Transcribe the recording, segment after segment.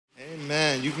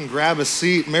Amen. You can grab a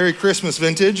seat. Merry Christmas,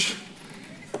 Vintage.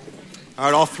 All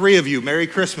right, all three of you, Merry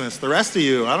Christmas. The rest of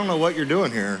you, I don't know what you're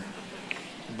doing here,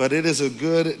 but it is a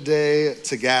good day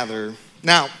to gather.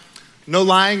 Now, no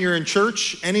lying, you're in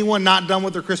church. Anyone not done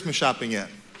with their Christmas shopping yet?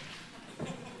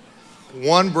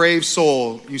 One brave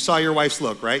soul. You saw your wife's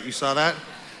look, right? You saw that?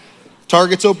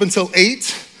 Target's open till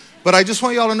 8, but I just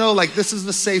want y'all to know, this is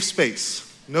the safe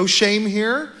space. No shame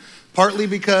here. Partly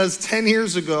because 10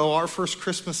 years ago, our first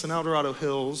Christmas in El Dorado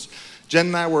Hills, Jen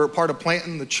and I were part of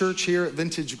planting the church here at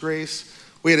Vintage Grace.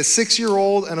 We had a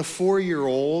 6-year-old and a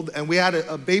 4-year-old, and we had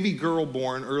a baby girl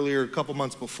born earlier, a couple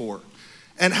months before.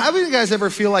 And how many of you guys ever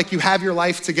feel like you have your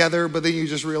life together, but then you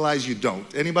just realize you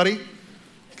don't? Anybody?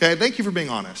 Okay, thank you for being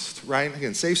honest, right?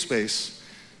 Again, safe space.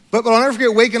 But I'll never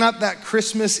forget waking up that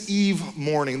Christmas Eve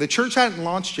morning. The church hadn't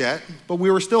launched yet, but we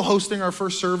were still hosting our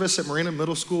first service at Marina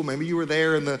Middle School. Maybe you were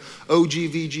there in the OG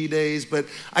VG days, but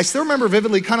I still remember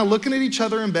vividly kind of looking at each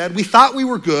other in bed. We thought we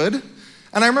were good,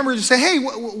 and I remember just saying, hey,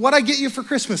 what'd I get you for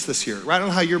Christmas this year? I don't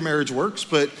know how your marriage works,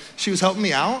 but she was helping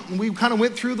me out, and we kind of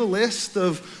went through the list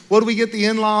of what do we get the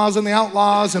in-laws and the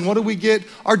outlaws, and what do we get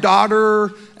our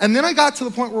daughter, and then I got to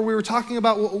the point where we were talking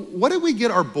about, what did we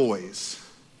get our boys?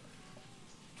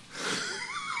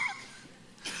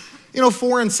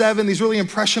 4 and 7, these really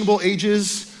impressionable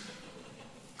ages.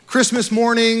 Christmas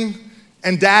morning,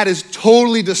 and dad is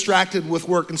totally distracted with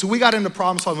work. And so we got into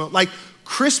problem solving.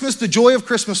 Christmas, the joy of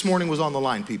Christmas morning was on the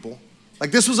line, people.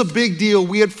 This was a big deal.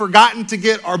 We had forgotten to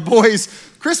get our boys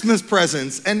Christmas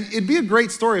presents. And it'd be a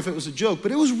great story if it was a joke,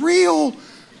 but it was real.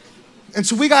 And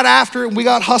so we got after it, and we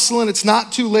got hustling. It's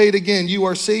not too late. Again, you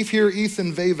are safe here,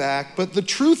 Ethan Vavac. But the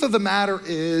truth of the matter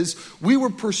is we were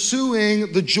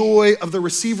pursuing the joy of the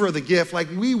receiver of the gift.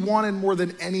 We wanted more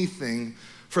than anything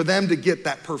for them to get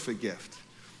that perfect gift.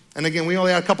 And again, we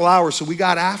only had a couple hours, so we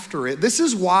got after it. This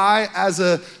is why, as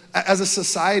a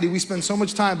society, we spend so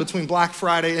much time between Black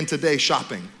Friday and today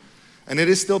shopping. And it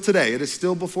is still today. It is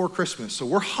still before Christmas. So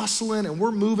we're hustling and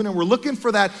we're moving and we're looking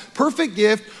for that perfect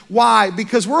gift. Why?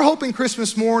 Because we're hoping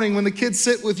Christmas morning when the kids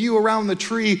sit with you around the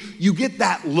tree, you get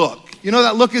that look. You know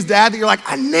that look as dad that you're like,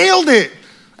 I nailed it.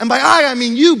 And by I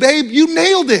mean you, babe, you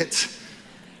nailed it.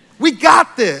 We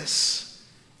got this.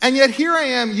 And yet here I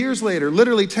am years later,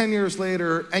 literally 10 years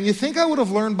later, and you think I would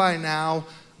have learned by now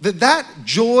that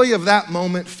joy of that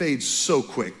moment fades so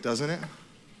quick, doesn't it?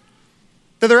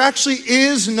 That there actually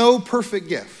is no perfect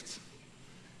gift.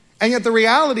 And yet the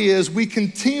reality is we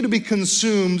continue to be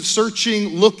consumed,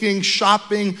 searching, looking,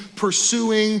 shopping,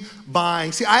 pursuing,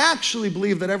 buying. See, I actually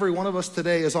believe that every one of us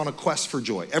today is on a quest for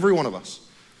joy. Every one of us.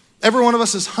 Every one of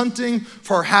us is hunting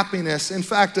for our happiness. In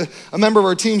fact, a member of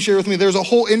our team shared with me, there's a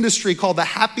whole industry called the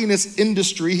happiness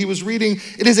industry. He was reading,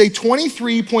 it is a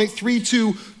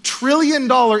 $23.32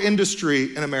 trillion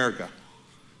industry in America.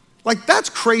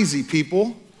 That's crazy,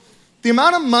 people. The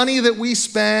amount of money that we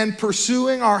spend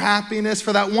pursuing our happiness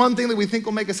for that one thing that we think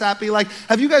will make us happy.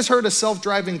 Have you guys heard of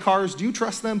self-driving cars? Do you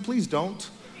trust them? Please don't.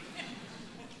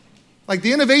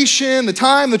 The innovation, the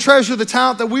time, the treasure, the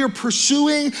talent that we are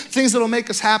pursuing, things that will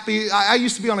make us happy. I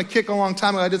used to be on a kick a long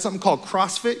time ago. I did something called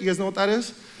CrossFit. You guys know what that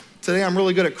is? Today I'm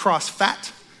really good at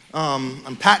CrossFat.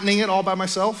 I'm patenting it all by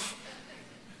myself.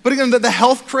 But again, the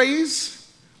health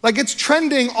craze, it's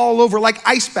trending all over,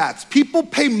 ice baths. People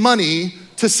pay money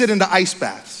to sit into ice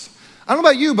baths. I don't know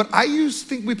about you, but I used to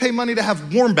think we pay money to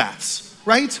have warm baths,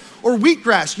 right? Or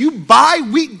wheatgrass. You buy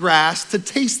wheatgrass to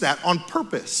taste that on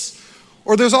purpose.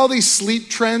 Or there's all these sleep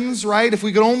trends, right? If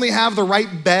we could only have the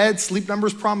right bed, Sleep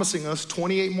Number's promising us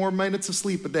 28 more minutes of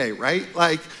sleep a day, right?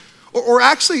 Or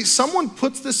actually someone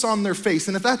puts this on their face,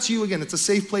 and if that's you, again, it's a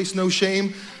safe place, no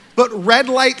shame. But red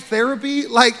light therapy,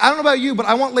 I don't know about you, but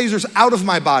I want lasers out of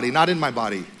my body, not in my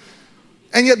body.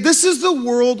 And yet this is the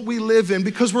world we live in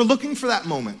because we're looking for that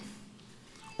moment.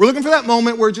 We're looking for that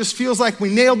moment where it just feels like we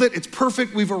nailed it, it's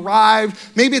perfect, we've arrived.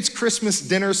 Maybe it's Christmas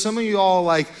dinner. Some of you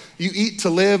all you eat to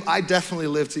live. I definitely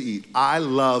live to eat. I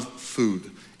love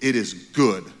food. It is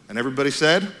good. And everybody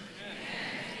said? Amen.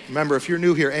 Remember, if you're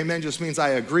new here, amen just means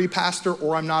I agree, pastor,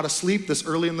 or I'm not asleep this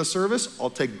early in the service. I'll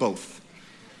take both.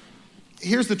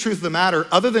 Here's the truth of the matter.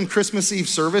 Other than Christmas Eve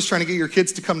service, trying to get your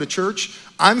kids to come to church,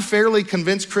 I'm fairly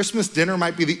convinced Christmas dinner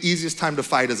might be the easiest time to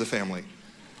fight as a family.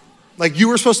 You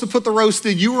were supposed to put the roast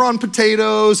in, you were on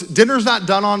potatoes, dinner's not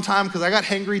done on time because I got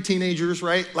hangry teenagers,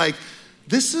 right?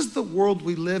 This is the world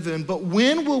we live in, but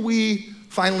when will we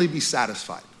finally be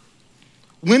satisfied?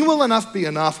 When will enough be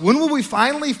enough? When will we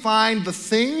finally find the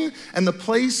thing and the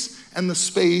place and the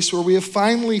space where we have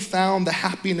finally found the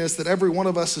happiness that every one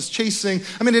of us is chasing?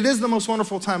 It is the most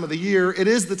wonderful time of the year. It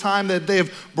is the time that they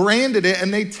have branded it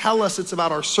and they tell us it's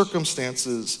about our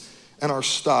circumstances and our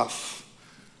stuff.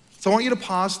 So I want you to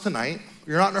pause tonight.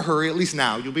 You're not in a hurry, at least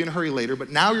now. You'll be in a hurry later,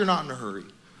 but now you're not in a hurry.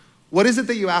 What is it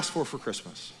that you asked for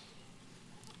Christmas?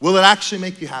 Will it actually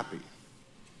make you happy?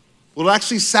 Will it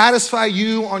actually satisfy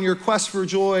you on your quest for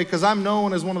joy? Because I'm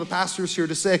known as one of the pastors here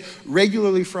to say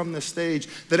regularly from this stage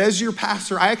that as your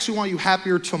pastor, I actually want you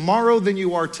happier tomorrow than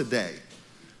you are today.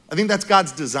 I think that's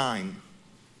God's design.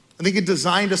 I think it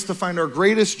designed us to find our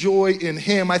greatest joy in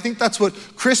him. I think that's what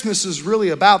Christmas is really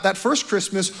about. That first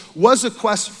Christmas was a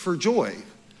quest for joy.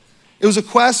 It was a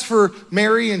quest for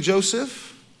Mary and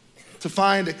Joseph to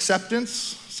find acceptance,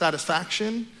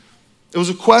 satisfaction. It was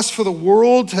a quest for the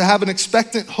world to have an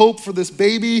expectant hope for this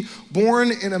baby born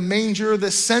in a manger,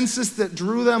 this census that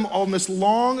drew them on this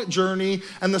long journey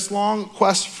and this long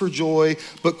quest for joy.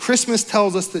 But Christmas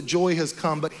tells us that joy has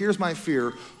come. But here's my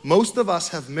fear. Most of us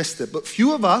have missed it. But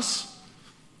few of us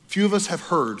have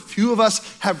heard. Few of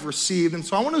us have received. And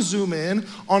so I want to zoom in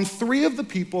on 3 of the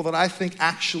people that I think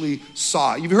actually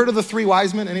saw it. You've heard of the 3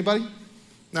 wise men? Anybody?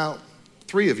 Now,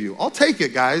 3 of you. I'll take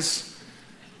it, guys.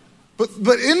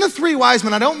 But in the 3 wise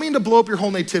men, I don't mean to blow up your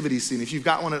whole nativity scene. If you've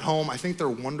got one at home, I think they're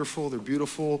wonderful, they're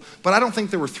beautiful, but I don't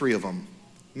think there were 3 of them.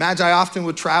 Magi often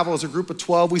would travel as a group of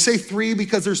 12. We say 3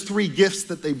 because there's 3 gifts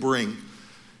that they bring.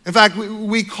 In fact,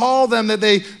 we call them that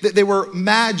they were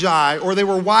magi or they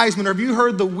were wise men. Or have you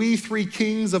heard the we 3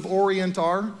 kings of Orient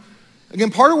are? Again,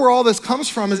 part of where all this comes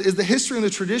from is the history and the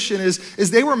tradition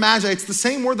is they were magi. It's the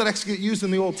same word that actually gets used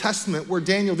in the Old Testament where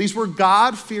Daniel, these were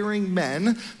God-fearing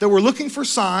men that were looking for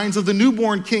signs of the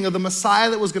newborn king, of the Messiah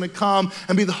that was going to come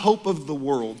and be the hope of the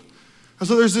world. And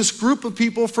so there's this group of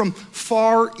people from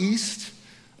far east.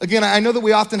 Again, I know that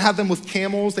we often have them with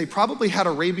camels. They probably had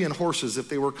Arabian horses if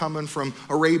they were coming from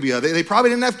Arabia. They probably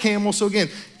didn't have camels. So again,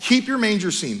 keep your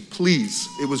manger scene, please.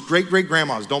 It was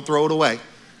great-great-grandma's. Don't throw it away.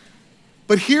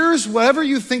 But here's whatever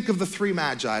you think of the 3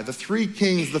 magi, the 3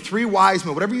 kings, the 3 wise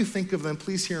men, whatever you think of them,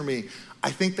 please hear me.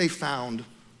 I think they found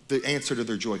the answer to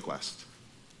their joy quest.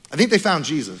 I think they found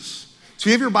Jesus. So if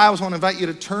you have your Bibles, I want to invite you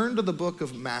to turn to the book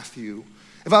of Matthew.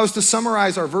 If I was to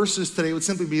summarize our verses today, it would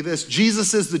simply be this.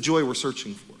 Jesus is the joy we're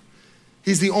searching for.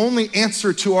 He's the only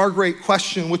answer to our great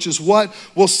question, which is what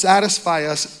will satisfy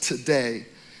us today.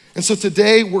 And so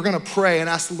today we're going to pray and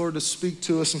ask the Lord to speak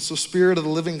to us. And so Spirit of the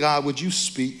living God, would you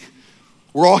speak?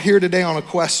 We're all here today on a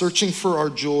quest, searching for our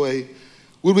joy.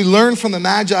 Would we learn from the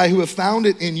Magi who have found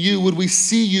it in you? Would we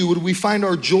see you? Would we find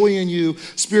our joy in you?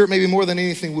 Spirit, maybe more than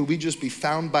anything, would we just be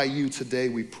found by you today,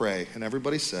 we pray. And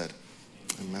everybody said,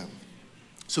 amen.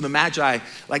 So the Magi,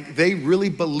 they really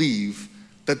believe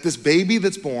that this baby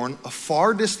that's born a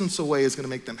far distance away is going to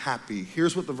make them happy.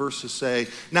 Here's what the verses say.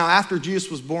 Now, after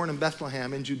Jesus was born in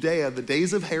Bethlehem in Judea, the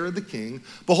days of Herod the king,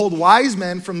 behold, wise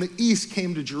men from the east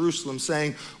came to Jerusalem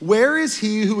saying, where is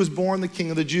he who was born the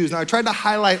king of the Jews? Now, I tried to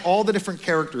highlight all the different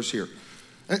characters here.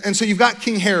 And so you've got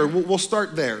King Herod. We'll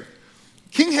start there.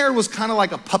 King Herod was kind of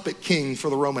like a puppet king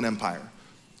for the Roman Empire.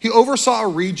 He oversaw a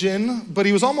region, but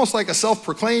he was almost like a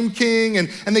self-proclaimed king, and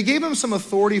they gave him some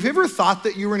authority. Have you ever thought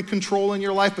that you were in control in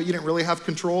your life, but you didn't really have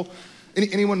control?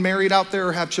 Anyone married out there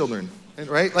or have children,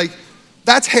 right?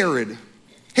 That's Herod.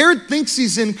 Herod thinks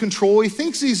he's in control. He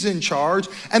thinks he's in charge,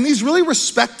 and these really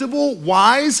respectable,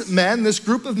 wise men, this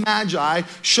group of magi,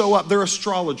 show up. They're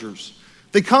astrologers.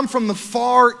 They come from the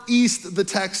far east, the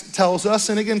text tells us.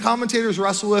 And again, commentators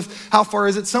wrestle with how far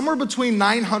is it? Somewhere between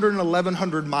 900 and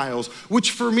 1,100 miles,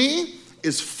 which for me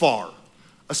is far,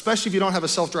 especially if you don't have a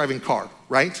self-driving car,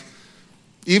 right?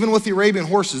 Even with the Arabian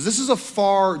horses, this is a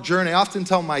far journey. I often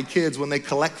tell my kids when they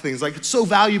collect things, it's so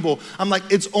valuable. I'm like,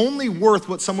 it's only worth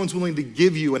what someone's willing to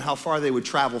give you and how far they would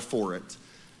travel for it.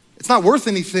 It's not worth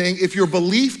anything if your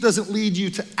belief doesn't lead you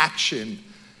to action.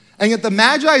 And yet the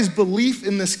Magi's belief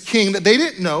in this king that they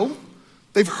didn't know,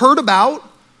 they've heard about,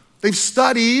 they've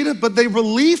studied, but they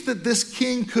believe that this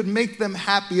king could make them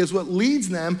happy is what leads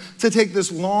them to take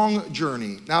this long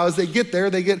journey. Now, as they get there,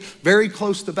 they get very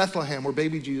close to Bethlehem where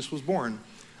baby Jesus was born.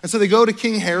 And so they go to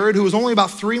King Herod, who was only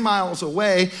about 3 miles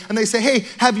away, and they say, hey,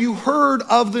 have you heard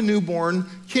of the newborn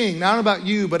king? Now, I don't know about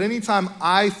you, but anytime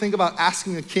I think about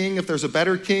asking a king if there's a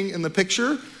better king in the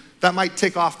picture, that might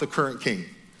tick off the current king.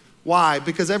 Why?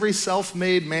 Because every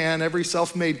self-made man, every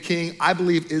self-made king, I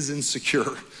believe, is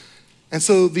insecure. And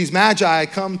so these magi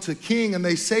come to king and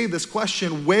they say this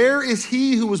question, where is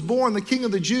he who was born, the king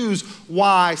of the Jews?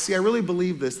 Why? See, I really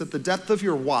believe this, that the depth of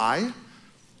your why,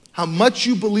 how much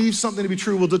you believe something to be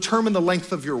true, will determine the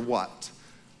length of your what.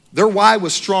 Their why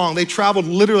was strong. They traveled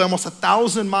literally almost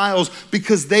 1,000 miles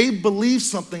because they believed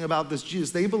something about this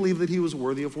Jesus. They believed that he was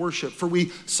worthy of worship. For we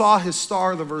saw his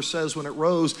star, the verse says, when it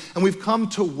rose, and we've come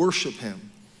to worship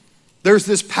him. There's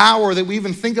this power that we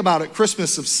even think about at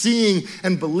Christmas of seeing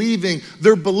and believing.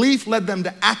 Their belief led them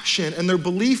to action and their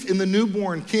belief in the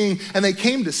newborn king, and they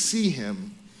came to see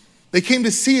him. They came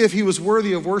to see if he was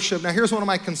worthy of worship. Now, here's one of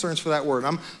my concerns for that word.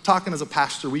 I'm talking as a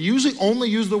pastor. We usually only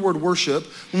use the word worship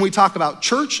when we talk about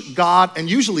church, God, and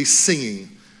usually singing.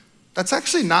 That's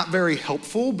actually not very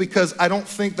helpful because I don't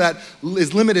think that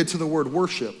is limited to the word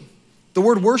worship. The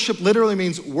word worship literally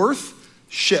means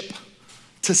worth-ship,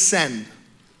 to send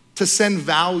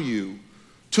value,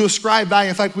 to ascribe value.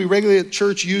 In fact, we regularly at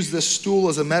church use this stool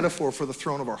as a metaphor for the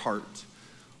throne of our heart.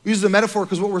 We use the metaphor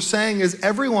because what we're saying is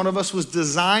every one of us was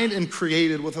designed and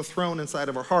created with a throne inside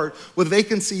of our heart with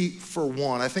vacancy for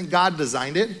one. I think God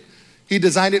designed it. He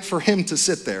designed it for him to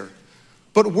sit there.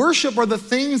 But worship are the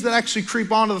things that actually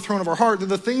creep onto the throne of our heart. They're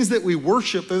the things that we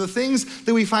worship. They're the things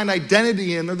that we find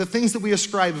identity in. They're the things that we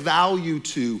ascribe value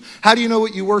to. How do you know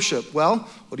what you worship? Well,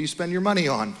 what do you spend your money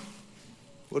on?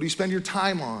 What do you spend your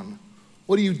time on?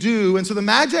 What do you do? And so the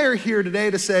Magi are here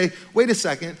today to say, wait a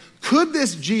second, could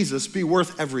this Jesus be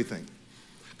worth everything?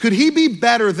 Could he be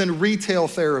better than retail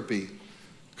therapy?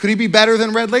 Could he be better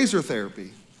than red laser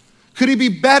therapy? Could he be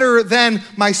better than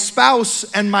my spouse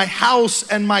and my house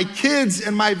and my kids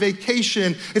and my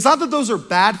vacation? It's not that those are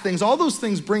bad things. All those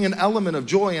things bring an element of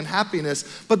joy and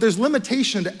happiness, but there's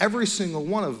limitation to every single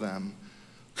one of them.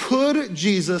 Could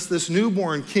Jesus, this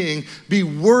newborn king, be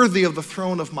worthy of the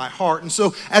throne of my heart? And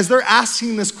so as they're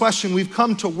asking this question, we've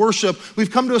come to worship, we've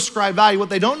come to ascribe value. What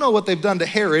they don't know what they've done to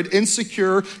Herod,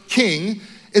 insecure king,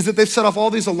 is that they've set off all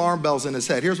these alarm bells in his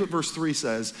head. Here's what verse 3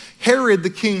 says. Herod the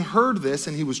king heard this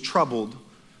and he was troubled.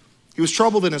 He was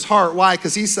troubled in his heart. Why?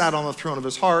 Because he sat on the throne of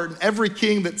his heart. And every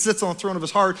king that sits on the throne of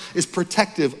his heart is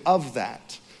protective of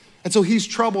that. And so he's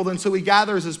troubled, and so he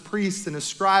gathers his priests and his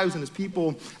scribes and his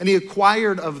people, and he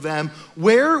inquired of them,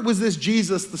 where was this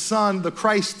Jesus, the Son, the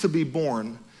Christ, to be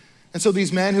born? And so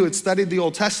these men who had studied the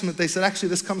Old Testament, they said, actually,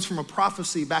 this comes from a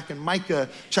prophecy back in Micah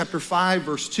chapter 5,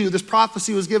 verse 2. This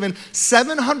prophecy was given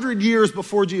 700 years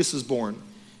before Jesus was born.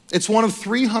 It's one of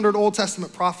 300 Old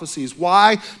Testament prophecies.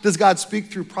 Why does God speak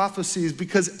through prophecies?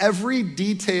 Because every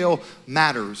detail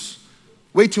matters.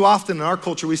 Way too often in our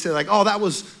culture, we say like, oh, that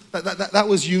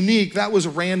was unique, that was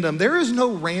random. There is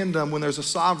no random when there's a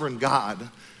sovereign God.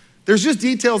 There's just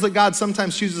details that God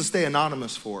sometimes chooses to stay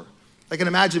anonymous for. I can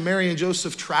imagine Mary and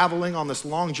Joseph traveling on this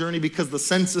long journey because the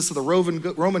census of the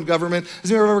Roman government.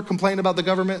 Has anyone ever complained about the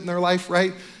government in their life,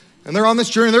 right? And they're on this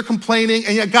journey, they're complaining,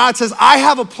 and yet God says, I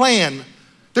have a plan.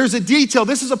 There's a detail.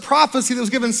 This is a prophecy that was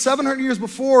given 700 years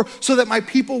before so that my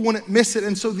people wouldn't miss it.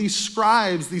 And so these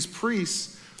scribes, these priests,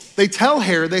 they tell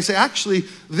Herod, they say, actually,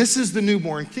 this is the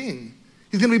newborn king.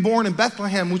 He's going to be born in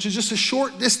Bethlehem, which is just a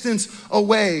short distance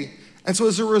away. And so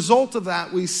as a result of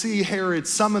that, we see Herod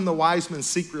summon the wise men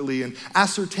secretly and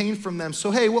ascertain from them.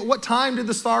 So, hey, what time did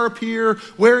the star appear?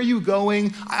 Where are you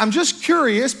going? I'm just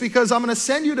curious because I'm going to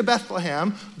send you to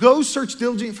Bethlehem. Go search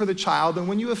diligently for the child. And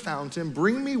when you have found him,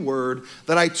 bring me word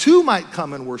that I too might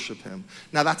come and worship him.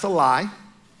 Now, that's a lie.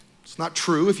 It's not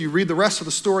true. If you read the rest of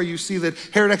the story, you see that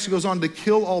Herod actually goes on to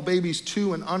kill all babies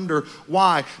 2 and under.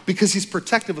 Why? Because he's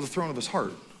protective of the throne of his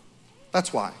heart.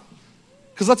 That's why.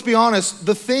 Because let's be honest,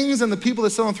 the things and the people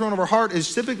that sit on the throne of our heart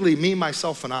is typically me,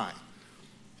 myself, and I.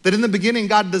 That in the beginning,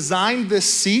 God designed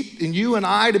this seat in you and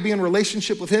I to be in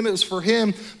relationship with him. It was for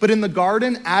him. But in the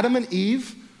garden, Adam and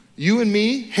Eve, you and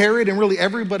me, Herod, and really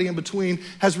everybody in between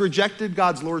has rejected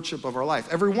God's lordship of our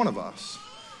life. Every one of us.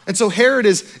 And so Herod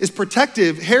is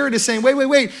protective. Herod is saying,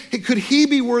 wait. Could he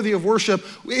be worthy of worship?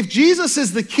 If Jesus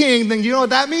is the king, then you know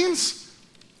what that means?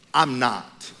 I'm not.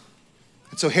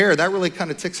 And so Herod, that really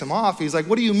kind of ticks him off. He's like,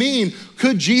 what do you mean?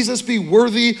 Could Jesus be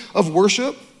worthy of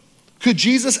worship? Could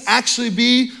Jesus actually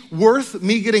be worth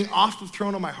me getting off the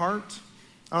throne of my heart?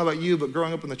 I don't know about you, but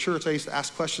growing up in the church, I used to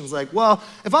ask questions like, well,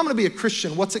 if I'm going to be a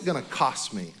Christian, what's it going to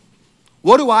cost me?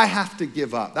 What do I have to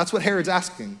give up? That's what Herod's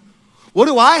asking. What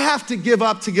do I have to give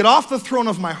up to get off the throne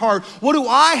of my heart? What do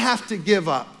I have to give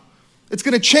up? It's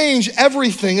going to change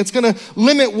everything. It's going to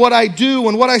limit what I do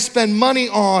and what I spend money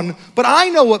on. But I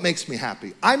know what makes me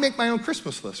happy. I make my own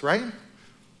Christmas list, right?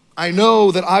 I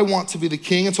know that I want to be the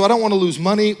king, and so I don't want to lose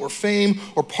money or fame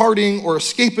or partying or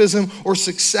escapism or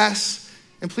success.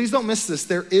 And please don't miss this.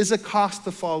 There is a cost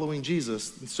to following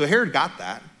Jesus. So Herod got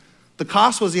that. The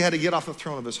cost was he had to get off the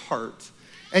throne of his heart.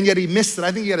 And yet he missed it.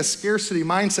 I think he had a scarcity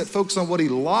mindset, focused on what he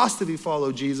lost if he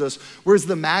followed Jesus. Whereas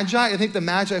the Magi, I think the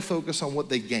Magi focused on what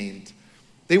they gained.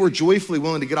 They were joyfully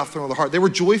willing to get off the throne of the heart. They were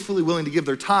joyfully willing to give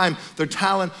their time, their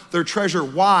talent, their treasure.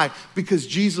 Why? Because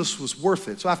Jesus was worth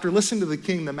it. So after listening to the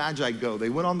king, the Magi go. They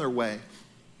went on their way.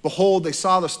 Behold, they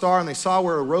saw the star, and they saw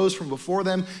where it arose from before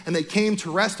them, and they came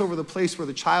to rest over the place where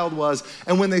the child was.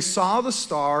 And when they saw the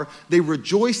star, they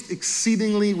rejoiced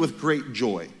exceedingly with great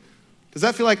joy. Does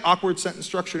that feel like awkward sentence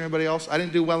structure to anybody else? I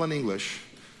didn't do well in English.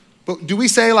 But do we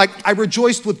say, like, I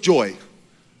rejoiced with joy?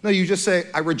 No, you just say,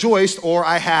 I rejoiced, or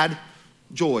I had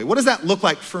joy. What does that look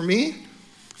like for me?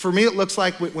 For me, it looks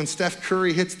like when Steph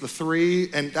Curry hits the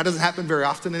three, and that doesn't happen very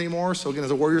often anymore. So again,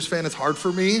 as a Warriors fan, it's hard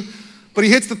for me. But he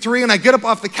hits the three, and I get up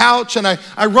off the couch, and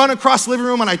I run across the living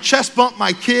room, and I chest bump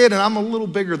my kid, and I'm a little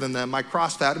bigger than them, my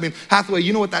CrossFit. I mean, Hathaway,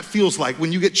 you know what that feels like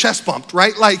when you get chest bumped,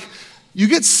 right? Like, you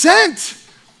get sent.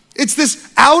 It's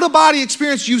this out-of-body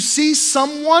experience. You see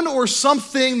someone or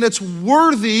something that's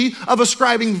worthy of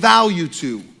ascribing value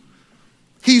to.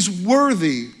 He's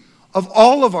worthy of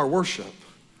all of our worship.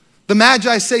 The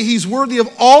Magi say he's worthy of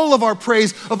all of our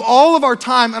praise, of all of our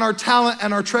time and our talent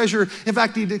and our treasure. In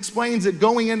fact, he explains that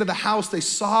going into the house, they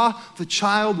saw the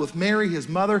child with Mary, his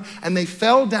mother, and they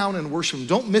fell down and worshiped him.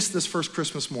 Don't miss this first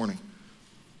Christmas morning.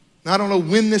 Now, I don't know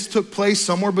when this took place,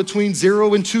 somewhere between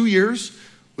 0 and 2 years.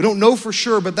 We don't know for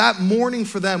sure, but that morning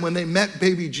for them, when they met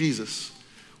baby Jesus,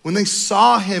 when they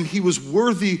saw him, he was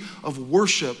worthy of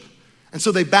worship. And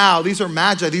so they bow. These are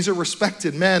magi. These are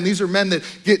respected men. These are men that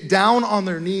get down on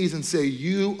their knees and say,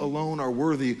 you alone are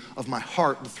worthy of my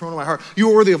heart, the throne of my heart. You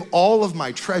are worthy of all of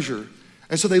my treasure.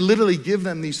 And so they literally give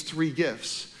them these three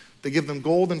gifts. They give them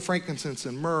gold and frankincense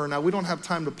and myrrh. Now, we don't have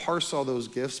time to parse all those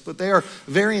gifts, but they are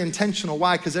very intentional.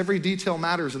 Why? Because every detail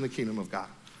matters in the kingdom of God.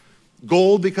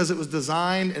 Gold, because it was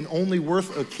designed and only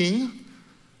worth a king.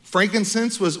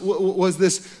 Frankincense was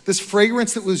this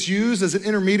fragrance that was used as an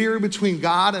intermediary between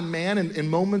God and man in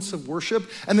moments of worship.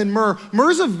 And then myrrh. Myrrh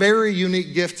is a very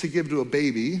unique gift to give to a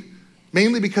baby,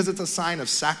 mainly because it's a sign of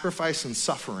sacrifice and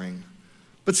suffering.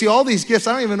 But see, all these gifts,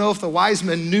 I don't even know if the wise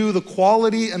men knew the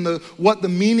quality and what the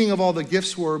meaning of all the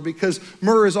gifts were, because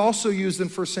myrrh is also used in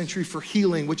first century for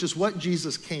healing, which is what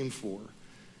Jesus came for.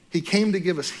 He came to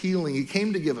give us healing. He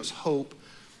came to give us hope.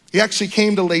 He actually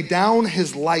came to lay down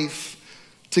his life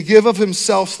to give of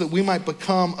himself so that we might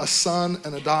become a son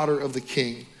and a daughter of the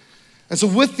King. And so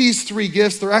with these three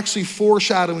gifts, they're actually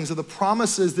foreshadowings of the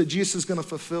promises that Jesus is going to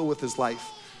fulfill with his life.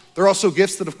 They're also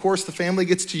gifts that, of course, the family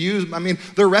gets to use. I mean,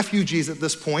 they're refugees at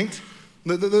this point.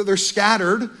 They're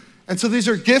scattered. And so these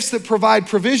are gifts that provide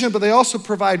provision, but they also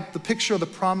provide the picture of the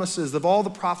promises of all the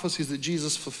prophecies that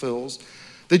Jesus fulfills.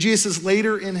 That Jesus is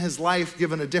later in his life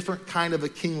given a different kind of a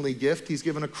kingly gift. He's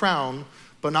given a crown,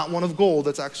 but not one of gold.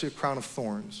 That's actually a crown of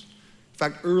thorns. In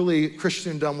fact, early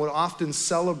Christendom would often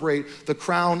celebrate the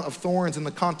crown of thorns in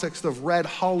the context of red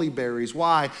holly berries.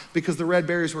 Why? Because the red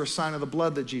berries were a sign of the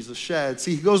blood that Jesus shed.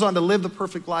 See, he goes on to live the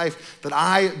perfect life that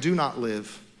I do not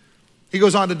live. He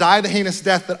goes on to die the heinous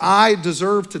death that I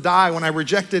deserve to die when I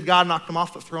rejected God, knocked him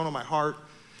off the throne of my heart.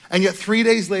 And yet 3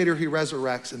 days later, he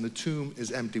resurrects and the tomb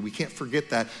is empty. We can't forget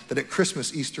that at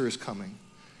Christmas, Easter is coming.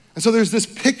 And so there's this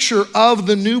picture of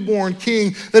the newborn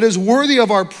king that is worthy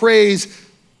of our praise,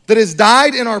 that has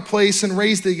died in our place and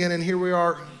raised again. And here we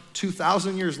are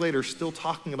 2,000 years later still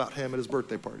talking about him at his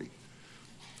birthday party.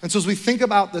 And so as we think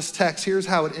about this text, here's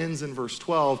how it ends in verse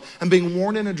 12. And being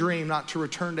warned in a dream not to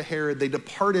return to Herod, they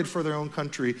departed for their own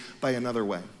country by another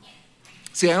way.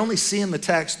 See, I only see in the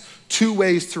text two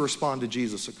ways to respond to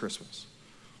Jesus at Christmas.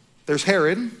 There's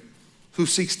Herod, who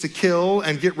seeks to kill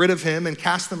and get rid of him and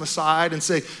cast him aside and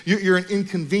say, you're an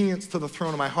inconvenience to the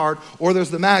throne of my heart. Or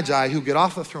there's the Magi who get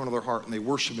off the throne of their heart and they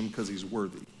worship him because he's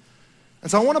worthy.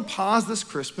 And so I want to pause this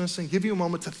Christmas and give you a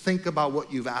moment to think about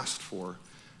what you've asked for.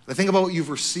 I think about what you've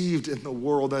received in the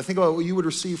world. And I think about what you would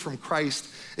receive from Christ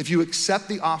if you accept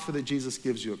the offer that Jesus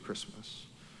gives you at Christmas.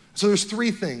 So there's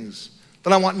three things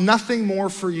that I want nothing more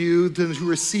for you than to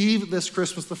receive this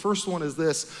Christmas. The first one is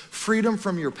this: freedom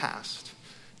from your past.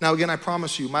 Now, again, I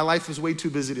promise you, my life is way too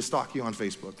busy to stalk you on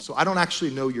Facebook, so I don't actually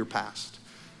know your past.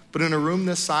 But in a room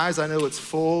this size, I know it's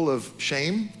full of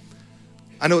shame.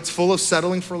 I know it's full of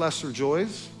settling for lesser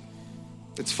joys.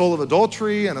 It's full of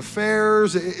adultery and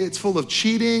affairs. It's full of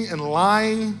cheating and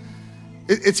lying.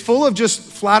 It's full of just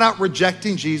flat out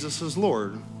rejecting Jesus as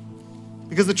Lord.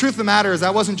 Because the truth of the matter is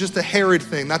that wasn't just a Herod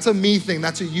thing. That's a me thing.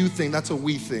 That's a you thing. That's a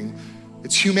we thing.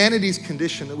 It's humanity's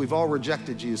condition that we've all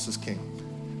rejected Jesus as King.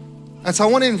 And so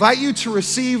I want to invite you to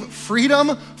receive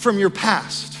freedom from your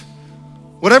past.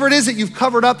 Whatever it is that you've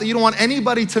covered up that you don't want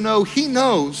anybody to know, he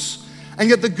knows. And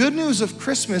yet the good news of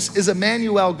Christmas is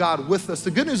Emmanuel, God with us.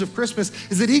 The good news of Christmas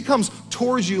is that he comes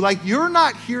towards you. Like, you're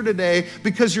not here today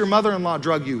because your mother-in-law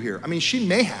drug you here. I mean, she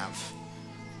may have.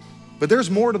 But there's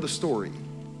more to the story.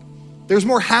 There's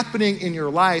more happening in your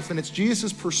life, and it's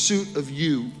Jesus' pursuit of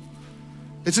you.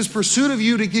 It's his pursuit of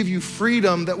you to give you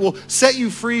freedom that will set you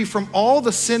free from all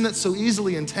the sin that so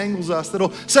easily entangles us,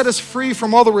 that'll set us free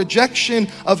from all the rejection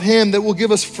of him, that will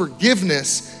give us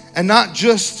forgiveness, and not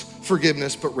just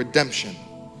forgiveness, but redemption.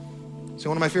 So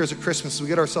one of my fears at Christmas is we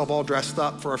get ourselves all dressed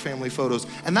up for our family photos.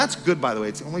 And that's good, by the way.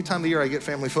 It's the only time of the year I get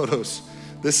family photos,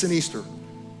 this and Easter.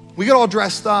 We get all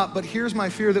dressed up, but here's my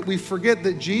fear, that we forget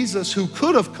that Jesus, who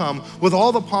could have come with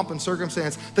all the pomp and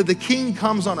circumstance, that the King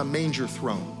comes on a manger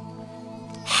throne.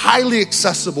 Highly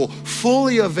accessible,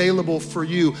 fully available for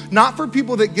you, not for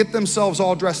people that get themselves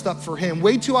all dressed up for him.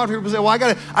 Way too often people say, well, I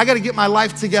gotta get my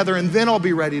life together and then I'll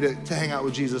be ready to hang out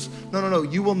with Jesus. No,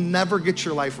 you will never get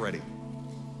your life ready.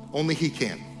 Only he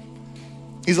can.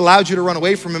 He's allowed you to run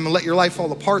away from him and let your life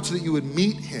fall apart so that you would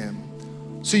meet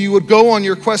him, so you would go on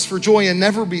your quest for joy and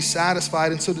never be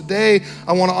satisfied. And so today,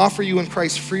 I wanna offer you in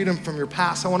Christ freedom from your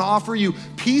past. I wanna offer you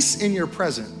peace in your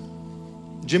present.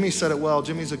 Jimmy said it well.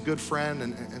 Jimmy's a good friend,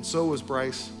 and so was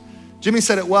Bryce. Jimmy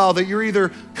said it well, that you're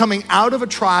either coming out of a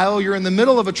trial, you're in the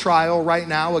middle of a trial right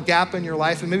now, a gap in your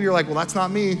life, and maybe you're like, well, that's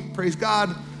not me, praise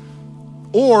God.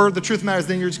 Or the truth of the matter is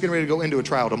then you're just getting ready to go into a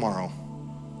trial tomorrow.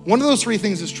 One of those three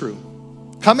things is true.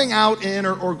 Coming out in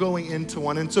or going into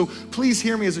one. And so please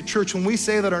hear me as a church, when we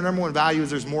say that our number one value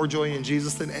is there's more joy in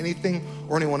Jesus than anything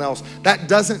or anyone else, that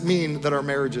doesn't mean that our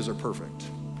marriages are perfect.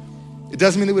 It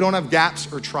doesn't mean that we don't have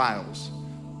gaps or trials.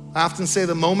 I often say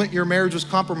the moment your marriage was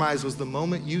compromised was the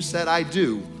moment you said, I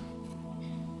do,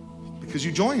 because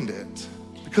you joined it,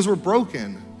 because we're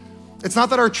broken. It's not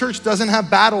that our church doesn't have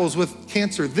battles with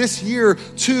cancer. This year,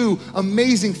 2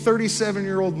 amazing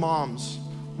 37-year-old moms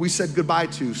we said goodbye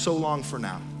to, so long for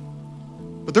now.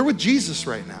 But they're with Jesus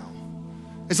right now.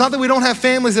 It's not that we don't have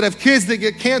families that have kids that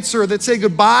get cancer, that say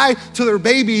goodbye to their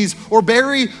babies or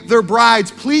bury their brides.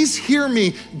 Please hear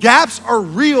me. Gaps are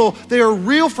real. They are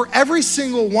real for every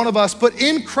single one of us. But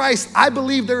in Christ, I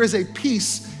believe there is a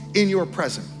peace in your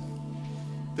present.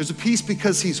 There's a peace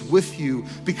because he's with you,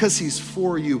 because he's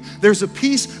for you. There's a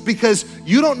peace because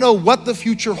you don't know what the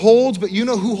future holds, but you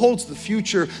know who holds the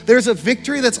future. There's a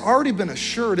victory that's already been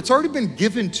assured. It's already been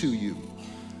given to you.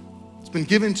 It's been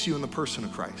given to you in the person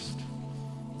of Christ.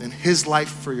 And his life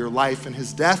for your life, and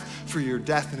his death for your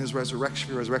death, and his resurrection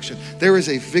for your resurrection. There is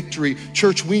a victory.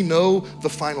 Church, we know the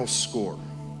final score.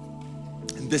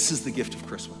 And this is the gift of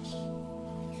Christmas.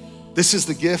 This is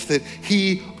the gift that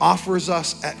he offers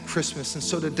us at Christmas. And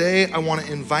so today I want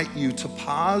to invite you to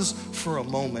pause for a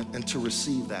moment and to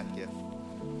receive that gift.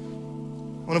 I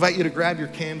want to invite you to grab your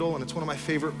candle, and it's one of my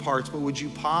favorite parts, but would you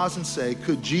pause and say,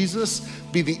 could Jesus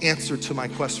be the answer to my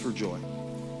quest for joy?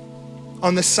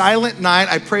 On the silent night,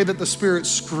 I pray that the Spirit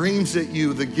screams at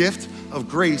you the gift of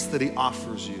grace that he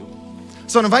offers you.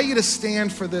 So I invite you to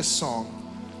stand for this song.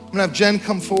 I'm gonna have Jen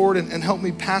come forward and help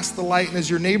me pass the light. And as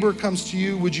your neighbor comes to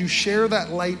you, would you share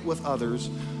that light with others?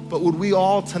 But would we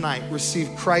all tonight receive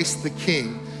Christ the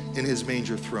King in his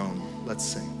manger throne? Let's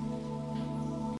sing.